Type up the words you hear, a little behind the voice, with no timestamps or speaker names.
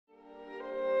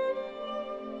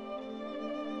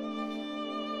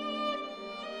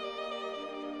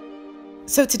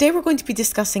So today we're going to be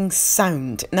discussing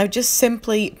sound. Now, just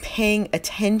simply paying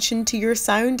attention to your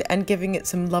sound and giving it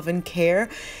some love and care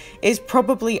is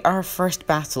probably our first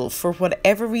battle. For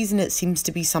whatever reason, it seems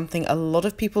to be something a lot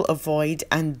of people avoid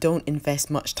and don't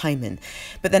invest much time in.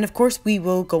 But then, of course, we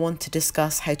will go on to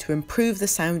discuss how to improve the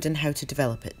sound and how to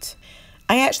develop it.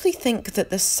 I actually think that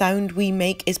the sound we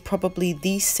make is probably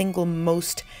the single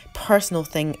most personal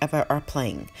thing about our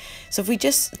playing. So if we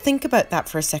just think about that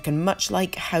for a second, much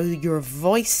like how your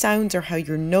voice sounds or how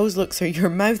your nose looks or your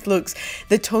mouth looks,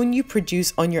 the tone you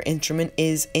produce on your instrument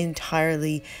is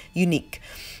entirely unique.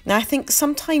 Now, I think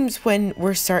sometimes when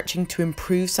we're searching to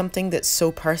improve something that's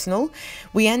so personal,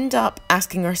 we end up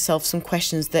asking ourselves some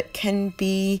questions that can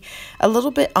be a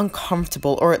little bit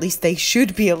uncomfortable, or at least they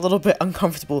should be a little bit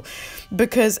uncomfortable,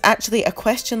 because actually a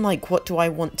question like, what do I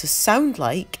want to sound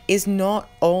like, is not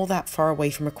all that far away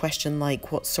from a question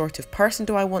like, what sort of person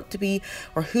do I want to be,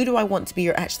 or who do I want to be,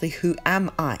 or actually who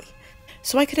am I?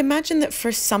 So I could imagine that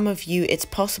for some of you, it's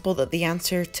possible that the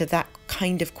answer to that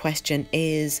kind of question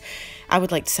is, I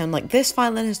would like to sound like this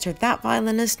violinist or that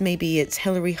violinist. Maybe it's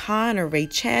Hilary Hahn or Ray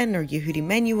Chen or Yehudi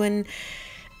Menuhin.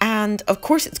 And of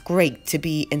course, it's great to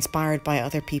be inspired by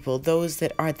other people, those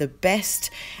that are the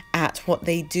best at what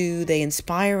they do. They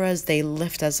inspire us, they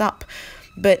lift us up.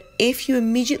 But if you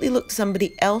immediately look to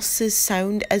somebody else's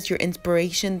sound as your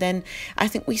inspiration, then I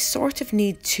think we sort of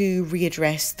need to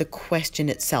readdress the question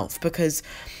itself, because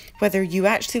whether you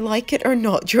actually like it or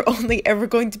not, you're only ever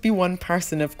going to be one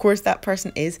person. Of course, that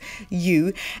person is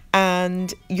you,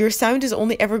 and your sound is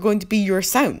only ever going to be your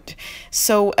sound.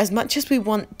 So as much as we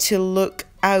want to look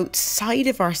outside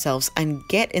of ourselves and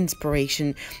get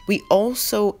inspiration, we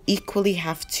also equally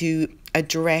have to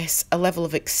address a level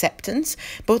of acceptance,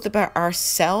 both about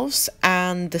ourselves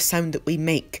and the sound that we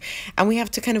make. And we have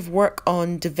to kind of work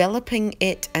on developing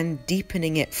it and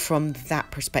deepening it from that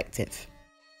perspective.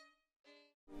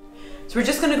 So we're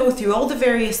just going to go through all the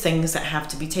various things that have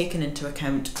to be taken into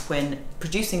account when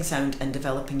producing sound and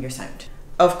developing your sound.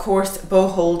 Of course, bow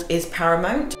hold is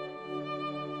paramount.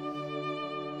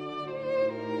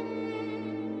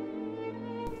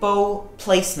 Bow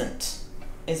placement.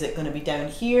 Is it going to be down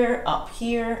here, up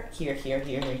here, here, here,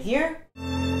 here, here, here?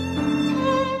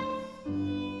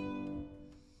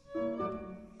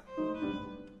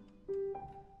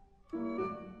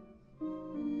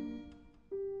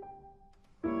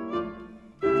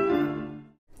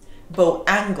 Bow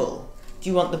angle. Do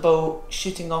you want the bow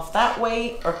shooting off that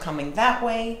way or coming that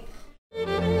way?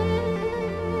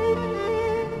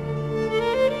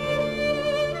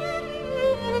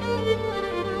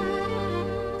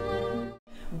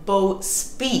 Bow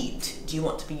speed. Do you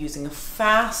want to be using a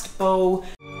fast bow?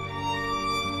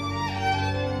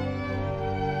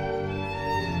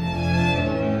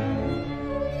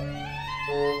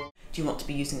 Do you want to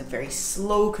be using a very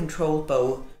slow, controlled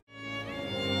bow?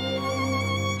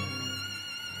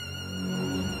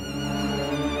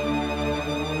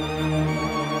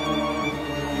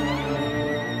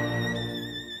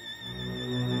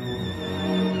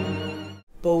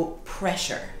 Bow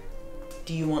pressure.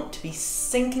 Do you want to be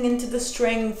sinking into the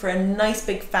string for a nice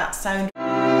big fat sound?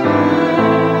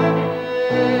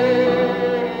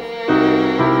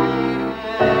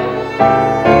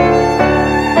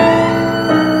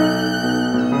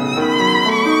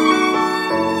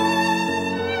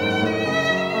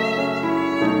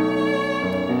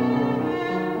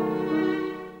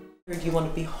 Or do you want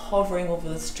to be hovering over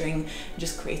the string,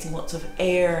 just creating lots of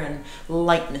air and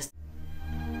lightness?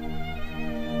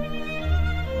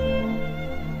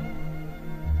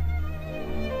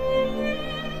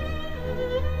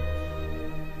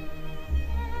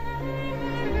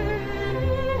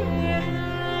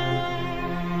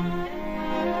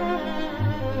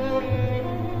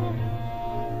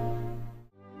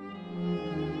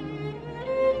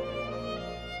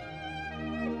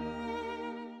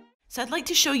 So I'd like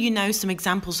to show you now some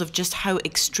examples of just how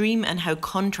extreme and how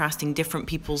contrasting different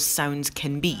people's sounds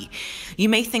can be. You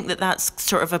may think that that's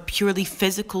sort of a purely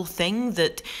physical thing,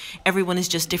 that everyone is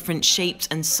just different shapes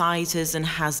and sizes and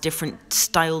has different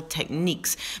style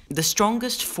techniques. The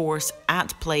strongest force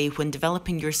at play when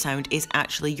developing your sound is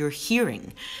actually your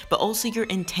hearing, but also your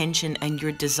intention and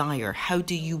your desire. How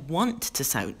do you want to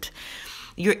sound?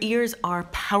 Your ears are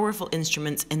powerful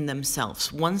instruments in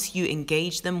themselves. Once you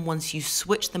engage them, once you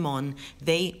switch them on,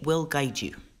 they will guide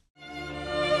you.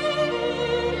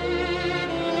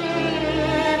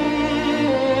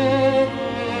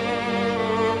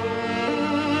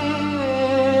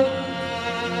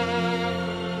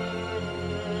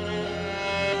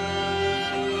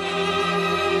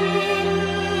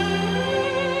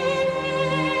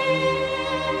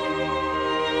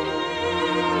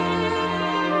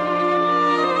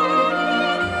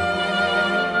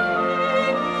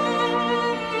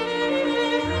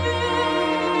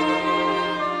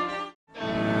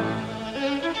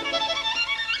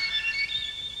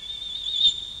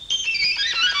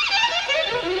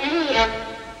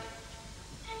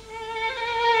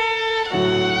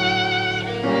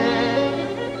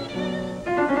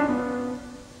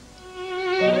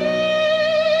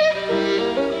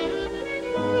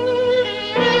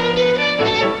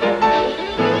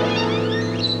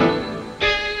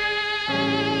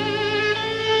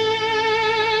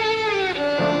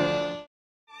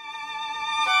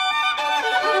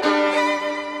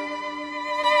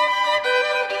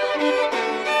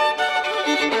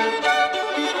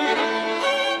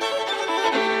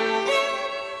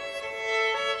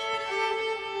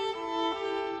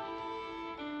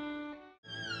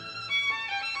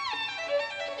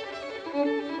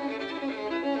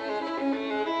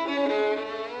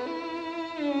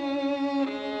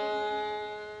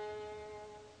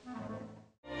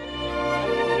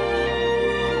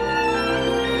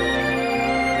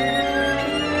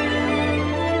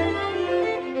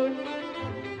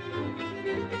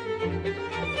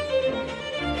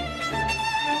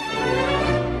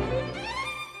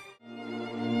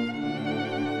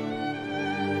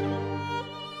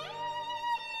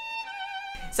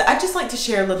 So I'd just like to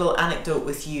share a little anecdote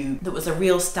with you that was a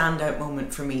real standout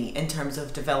moment for me in terms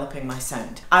of developing my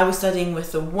sound. I was studying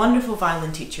with the wonderful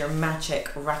violin teacher Maciek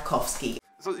Rakowski.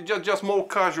 So just more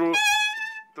casual.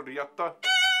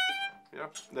 Yeah.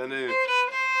 Then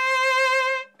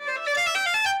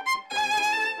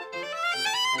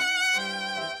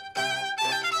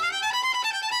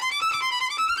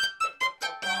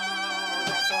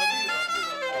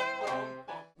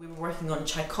working on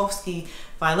Tchaikovsky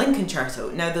violin concerto.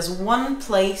 Now there's one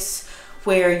place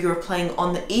where you're playing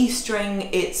on the E string,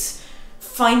 it's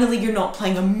finally you're not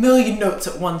playing a million notes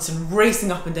at once and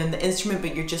racing up and down the instrument,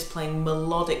 but you're just playing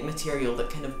melodic material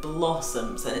that kind of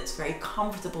blossoms, and it's very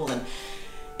comfortable and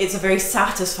it's a very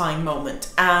satisfying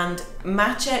moment. And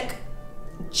Maciek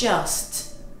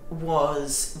just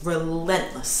was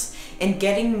relentless in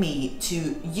getting me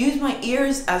to use my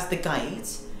ears as the guide,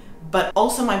 but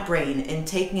also my brain in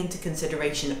taking into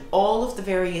consideration all of the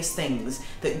various things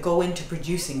that go into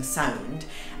producing sound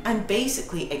and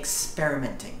basically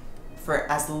experimenting for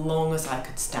as long as I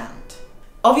could stand.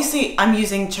 Obviously, I'm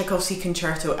using Tchaikovsky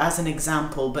Concerto as an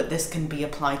example, but this can be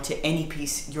applied to any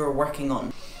piece you're working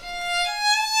on.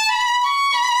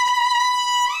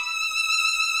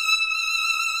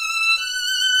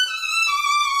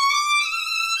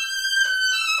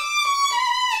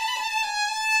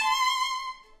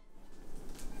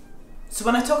 So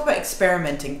when I talk about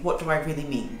experimenting, what do I really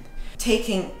mean?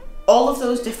 Taking all of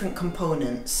those different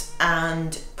components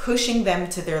and pushing them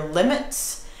to their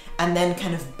limits and then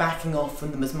kind of backing off from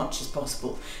them as much as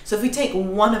possible. So if we take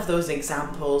one of those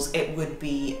examples, it would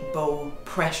be bow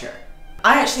pressure.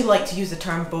 I actually like to use the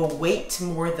term bow weight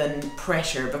more than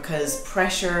pressure, because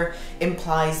pressure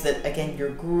implies that, again, you're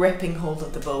gripping hold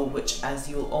of the bow, which, as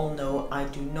you'll all know, I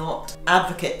do not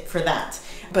advocate for that.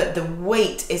 But the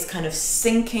weight is kind of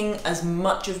sinking as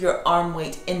much of your arm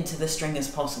weight into the string as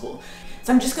possible.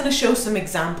 So I'm just going to show some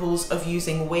examples of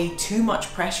using way too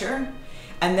much pressure,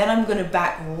 and then I'm going to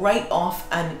back right off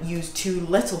and use too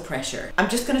little pressure. I'm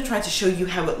just going to try to show you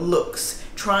how it looks,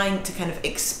 trying to kind of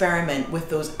experiment with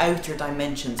those outer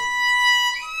dimensions.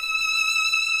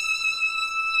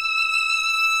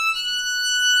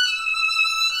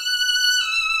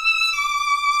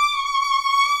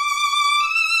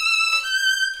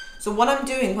 So what I'm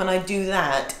doing when I do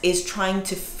that is trying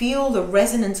to feel the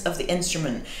resonance of the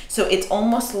instrument. So it's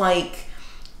almost like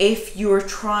if you're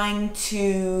trying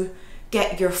to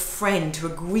get your friend to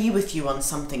agree with you on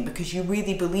something because you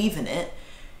really believe in it,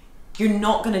 you're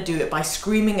not going to do it by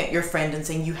screaming at your friend and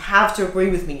saying you have to agree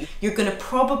with me. You're going to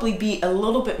probably be a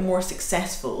little bit more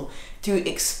successful through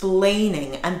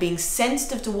explaining and being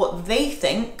sensitive to what they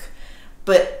think,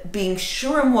 but being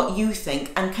sure in what you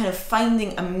think and kind of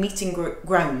finding a meeting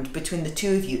ground between the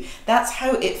two of you. That's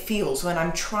how it feels when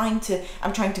I'm trying to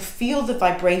feel the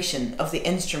vibration of the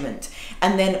instrument,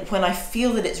 and then when I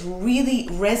feel that it's really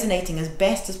resonating as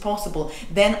best as possible,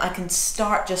 then I can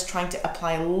start just trying to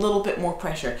apply a little bit more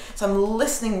pressure. So I'm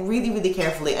listening really, really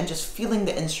carefully and just feeling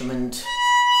the instrument.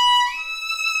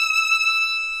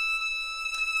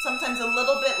 Sometimes a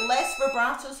little bit less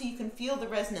vibrato so you can feel the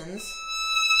resonance.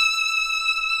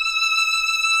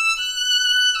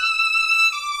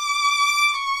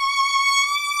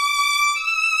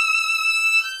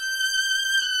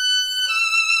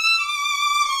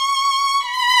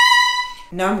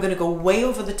 Now I'm going to go way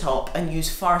over the top and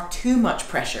use far too much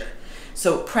pressure.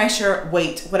 So pressure,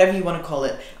 weight, whatever you want to call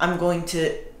it, I'm going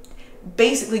to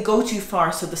basically go too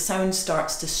far so the sound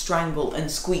starts to strangle and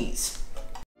squeeze.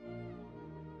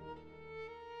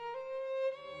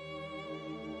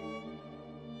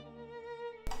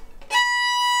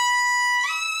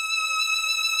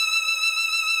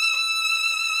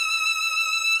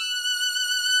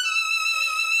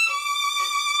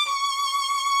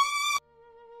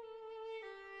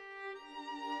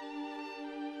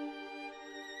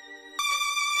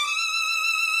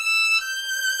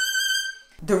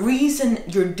 The reason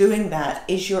you're doing that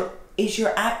is you're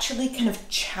actually kind of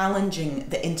challenging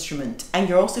the instrument, and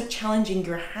you're also challenging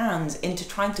your hands into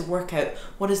trying to work out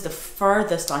what is the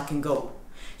furthest I can go.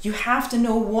 You have to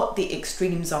know what the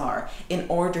extremes are in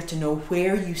order to know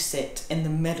where you sit in the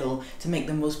middle to make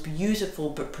the most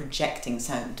beautiful but projecting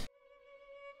sound.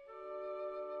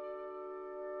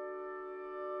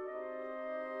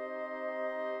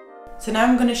 So now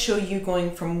I'm going to show you going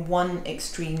from one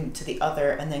extreme to the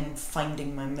other and then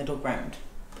finding my middle ground.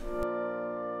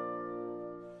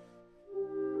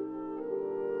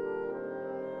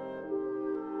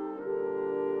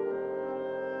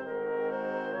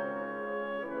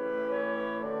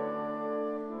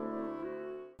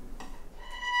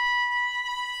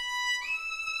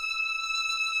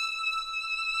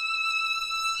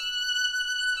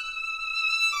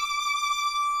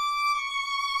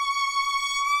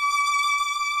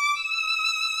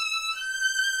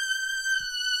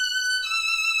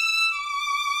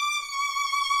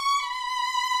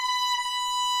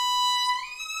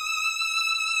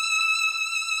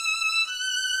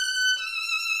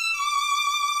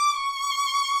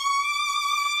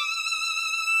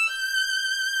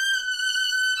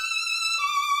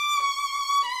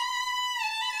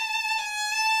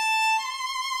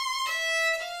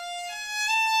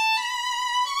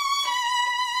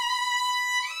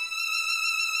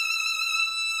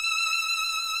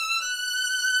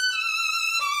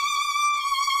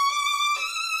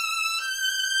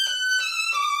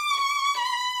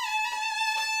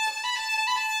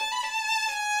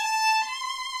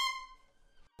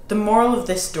 The moral of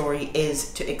this story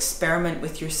is to experiment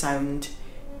with your sound.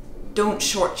 Don't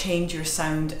shortchange your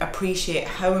sound, appreciate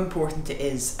how important it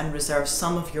is and reserve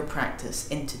some of your practice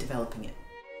into developing it.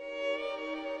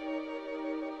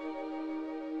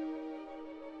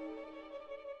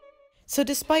 So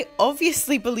despite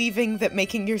obviously believing that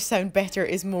making your sound better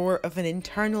is more of an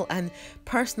internal and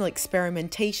personal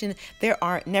experimentation, there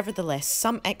are nevertheless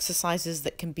some exercises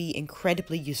that can be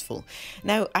incredibly useful.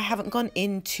 Now, I haven't gone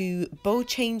into bow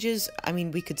changes. I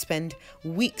mean, we could spend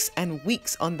weeks and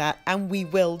weeks on that, and we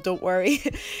will, don't worry.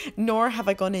 Nor have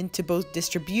I gone into bow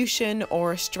distribution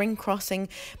or string crossing,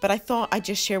 but I thought I'd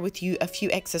just share with you a few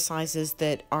exercises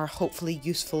that are hopefully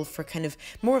useful for kind of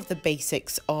more of the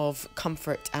basics of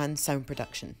comfort and sound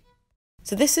production.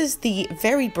 So this is the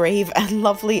very brave and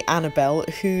lovely Annabelle,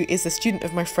 who is a student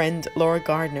of my friend Laura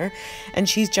Gardner, and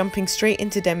she's jumping straight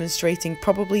into demonstrating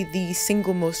probably the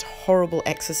single most horrible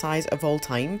exercise of all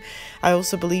time. I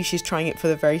also believe she's trying it for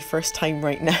the very first time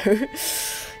right now.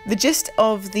 The gist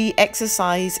of the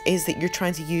exercise is that you're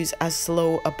trying to use as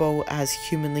slow a bow as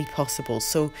humanly possible.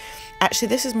 So actually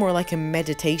this is more like a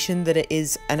meditation than it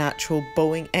is an actual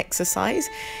bowing exercise.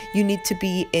 You need to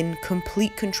be in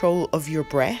complete control of your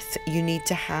breath. You need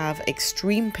to have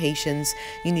extreme patience.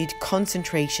 You need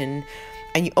concentration.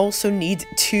 And you also need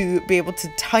to be able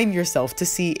to time yourself to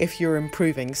see if you're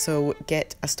improving. So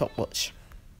get a stopwatch.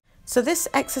 So this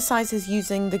exercise is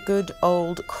using the good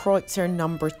old Kreutzer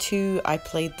number 2. I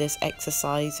played this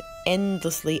exercise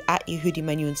endlessly at Yehudi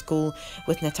Menu in school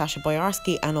with Natasha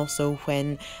Boyarsky, and also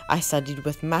when I studied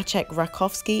with Maciek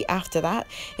Rakowski after that.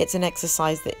 It's an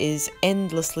exercise that is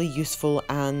endlessly useful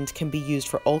and can be used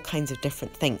for all kinds of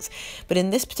different things. But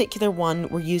in this particular one,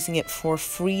 we're using it for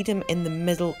freedom in the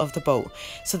middle of the bow.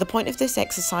 So the point of this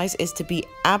exercise is to be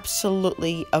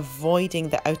absolutely avoiding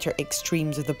the outer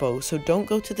extremes of the bow. So don't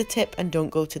go to the tip and don't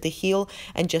go to the heel,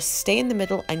 and just stay in the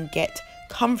middle and get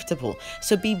comfortable.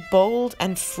 So be bold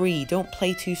and free. Don't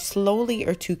play too slowly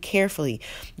or too carefully.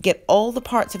 Get all the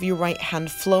parts of your right hand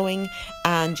flowing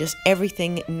and just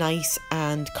everything nice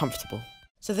and comfortable.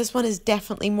 So this one is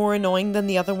definitely more annoying than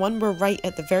the other one. We're right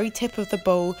at the very tip of the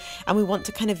bow, and we want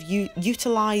to kind of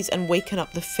utilize and waken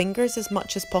up the fingers as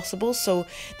much as possible. So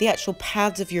the actual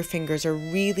pads of your fingers are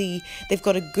really, they've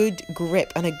got a good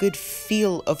grip and a good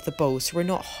feel of the bow. So we're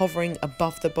not hovering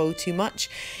above the bow too much.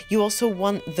 You also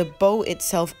want the bow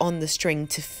itself on the string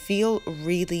to feel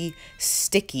really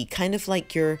sticky, kind of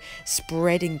like you're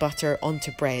spreading butter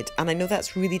onto bread. And I know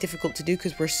that's really difficult to do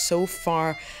because we're so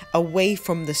far away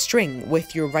from the string with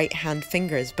your right hand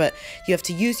fingers, but you have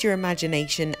to use your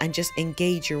imagination and just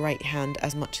engage your right hand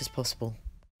as much as possible.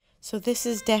 So this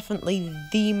is definitely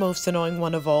the most annoying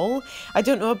one of all. I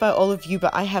don't know about all of you,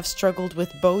 but I have struggled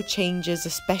with bow changes,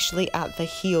 especially at the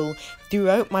heel,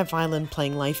 throughout my violin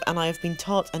playing life, and I have been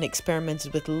taught and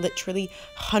experimented with literally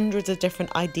hundreds of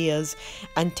different ideas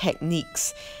and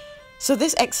techniques. So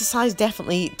this exercise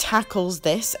definitely tackles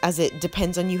this, as it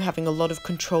depends on you having a lot of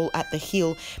control at the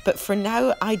heel. But for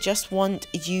now, I just want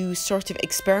you sort of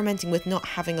experimenting with not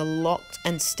having a locked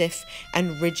and stiff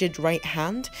and rigid right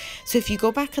hand. So if you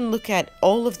go back and look at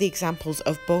all of the examples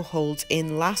of bow holds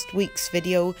in last week's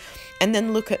video, and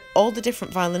then look at all the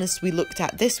different violinists we looked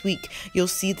at this week, you'll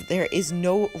see that there is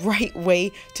no right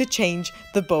way to change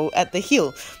the bow at the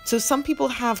heel. So some people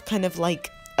have kind of like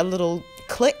a little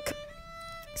click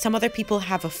Some other people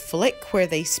have a flick where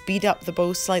they speed up the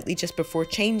bow slightly just before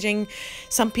changing.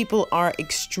 Some people are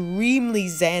extremely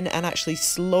zen and actually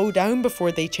slow down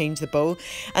before they change the bow.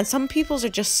 And some people's are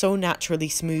just so naturally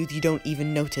smooth you don't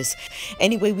even notice.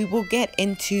 Anyway, we will get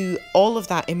into all of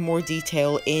that in more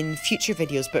detail in future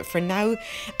videos. But for now,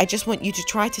 I just want you to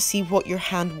try to see what your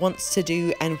hand wants to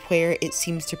do and where it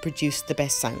seems to produce the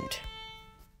best sound.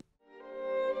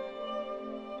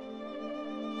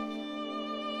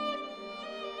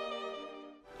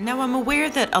 Now, I'm aware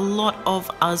that a lot of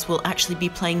us will actually be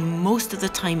playing most of the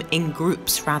time in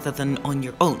groups rather than on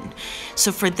your own.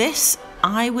 So for this,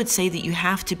 I would say that you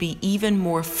have to be even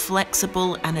more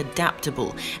flexible and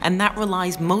adaptable, and that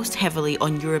relies most heavily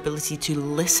on your ability to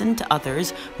listen to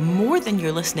others more than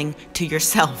you're listening to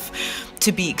yourself,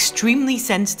 to be extremely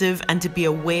sensitive and to be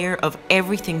aware of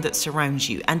everything that surrounds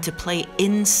you and to play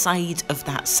inside of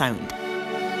that sound.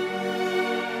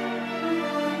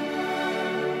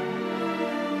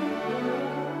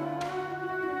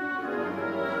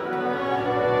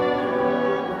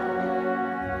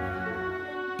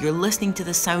 You're listening to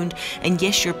the sound, and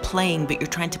yes, you're playing, but you're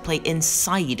trying to play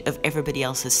inside of everybody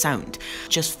else's sound.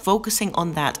 Just focusing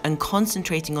on that and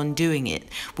concentrating on doing it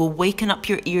will waken up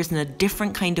your ears in a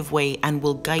different kind of way and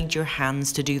will guide your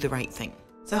hands to do the right thing.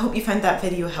 So I hope you found that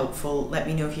video helpful. Let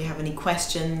me know if you have any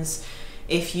questions,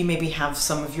 if you maybe have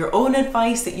some of your own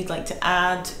advice that you'd like to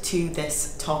add to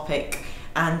this topic,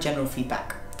 and general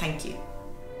feedback. Thank you.